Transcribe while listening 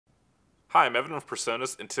Hi, I'm Evan of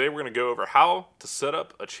PreSonus, and today we're going to go over how to set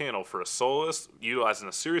up a channel for a Soloist utilizing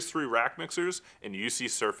the Series 3 rack mixers and UC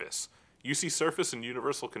Surface. UC Surface and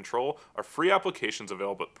Universal Control are free applications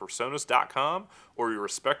available at PreSonus.com or your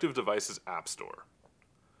respective device's app store.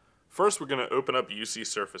 First, we're going to open up UC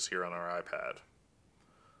Surface here on our iPad.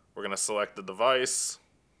 We're going to select the device,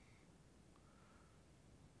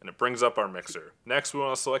 and it brings up our mixer. Next, we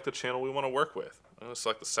want to select the channel we want to work with. I'm going to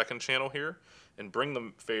select the second channel here and bring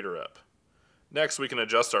the fader up. Next, we can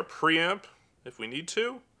adjust our preamp, if we need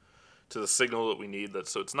to the signal that we need,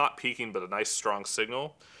 so it's not peaking but a nice strong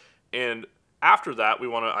signal. And after that, we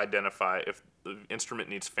want to identify if the instrument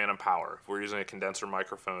needs phantom power, if we're using a condenser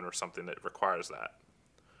microphone or something that requires that.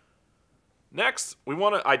 Next, we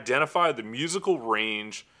want to identify the musical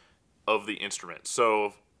range of the instrument,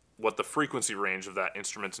 so what the frequency range of that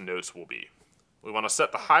instrument's notes will be. We want to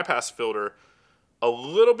set the high-pass filter a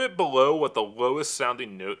little bit below what the lowest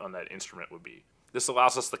sounding note on that instrument would be. This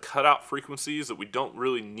allows us to cut out frequencies that we don't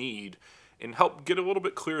really need and help get a little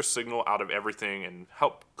bit clearer signal out of everything and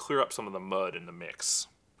help clear up some of the mud in the mix.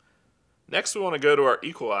 Next, we want to go to our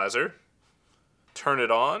equalizer, turn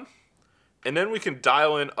it on, and then we can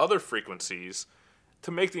dial in other frequencies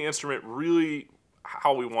to make the instrument really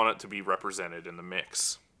how we want it to be represented in the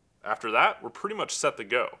mix. After that, we're pretty much set to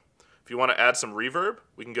go. If you want to add some reverb,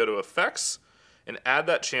 we can go to Effects and add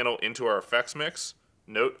that channel into our effects mix.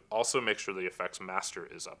 Note, also make sure the effects master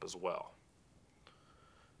is up as well.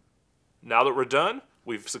 Now that we're done,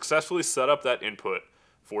 we've successfully set up that input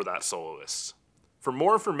for that Soloist. For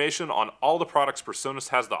more information on all the products PreSonus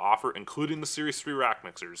has to offer, including the Series 3 rack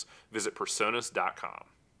mixers, visit PreSonus.com.